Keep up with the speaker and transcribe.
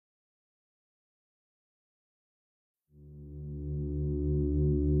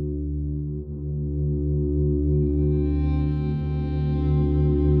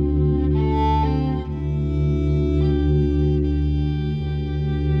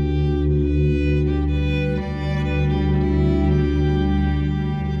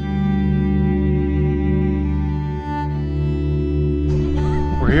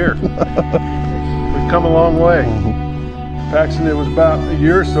We've come a long way. Paxton, it was about a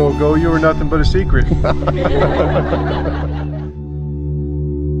year or so ago, you were nothing but a secret.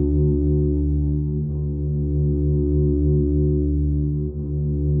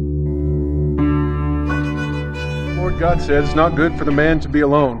 Lord God said, it's not good for the man to be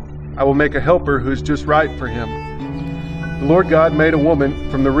alone. I will make a helper who is just right for him. The Lord God made a woman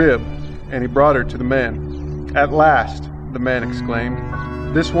from the rib, and he brought her to the man. At last, the man exclaimed,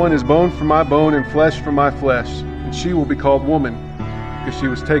 this one is bone from my bone and flesh from my flesh, and she will be called woman, because she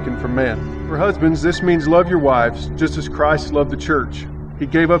was taken from man. For husbands, this means love your wives, just as Christ loved the church. He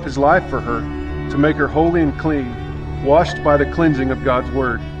gave up his life for her, to make her holy and clean, washed by the cleansing of God's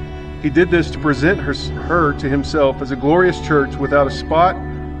word. He did this to present her to himself as a glorious church without a spot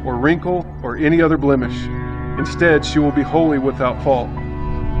or wrinkle or any other blemish. Instead, she will be holy without fault.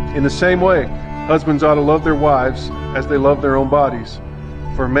 In the same way, husbands ought to love their wives as they love their own bodies.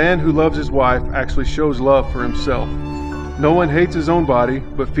 For a man who loves his wife actually shows love for himself. No one hates his own body,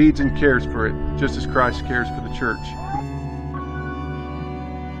 but feeds and cares for it, just as Christ cares for the church.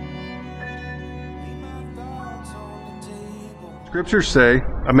 Scriptures say,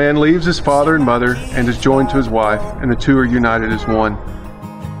 a man leaves his father and mother and is joined to his wife, and the two are united as one.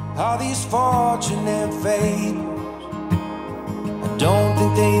 All these fortunate fables, I don't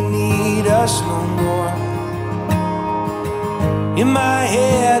think they need us no more. In my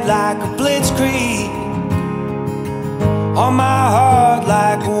head like a blitzkrieg, on my heart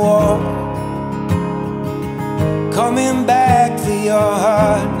like a war. Coming back for your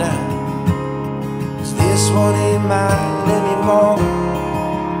heart now, 'cause this one ain't mine anymore.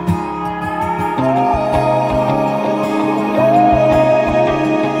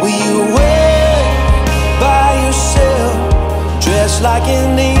 Will you wait by yourself, dressed like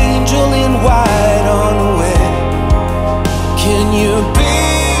an angel in white on the way? Can you be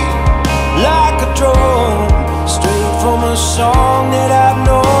like a drone, straight from a song that I've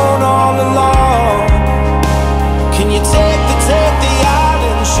known all along? Can you take the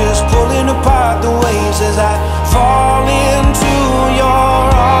islands, just pulling apart the waves as I fall into your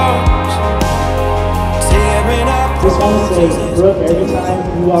arms, tearing up. Just want to say, Brooke, every time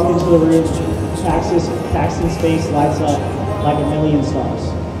you walk into the room, Paxton's face lights up like a million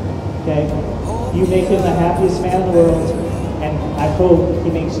stars. Okay? You make him the happiest man in the world, and I hope he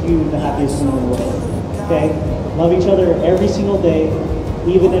makes you the happiest woman in the world. Okay? Love each other every single day,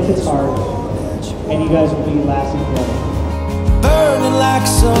 even if it's hard, and you guys will be lasting forever. Burning like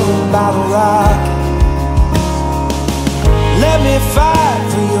sun by the rock, let me fight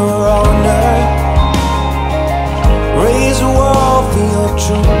for your honor, raise a wall for your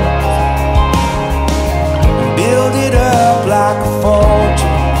truth, build it up like a fortress,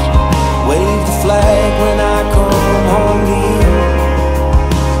 wave the flag when I come home to you.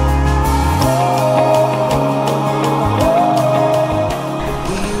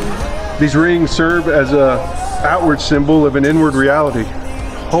 These rings serve as a outward symbol of an inward reality.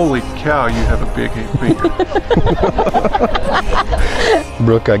 Holy cow, you have a big finger.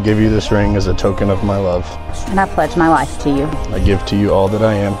 Brooke, I give you this ring as a token of my love. And I pledge my life to you. I give to you all that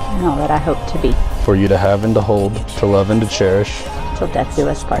I am. And all that I hope to be. For you to have and to hold, to love and to cherish. Till death do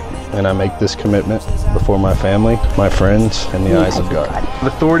us part. And I make this commitment before my family, my friends, and the eyes of God. The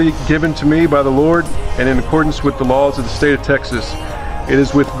authority given to me by the Lord, and in accordance with the laws of the state of Texas, it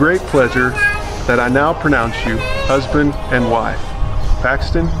is with great pleasure that I now pronounce you husband and wife.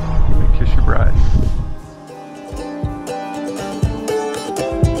 Paxton, you may kiss your bride.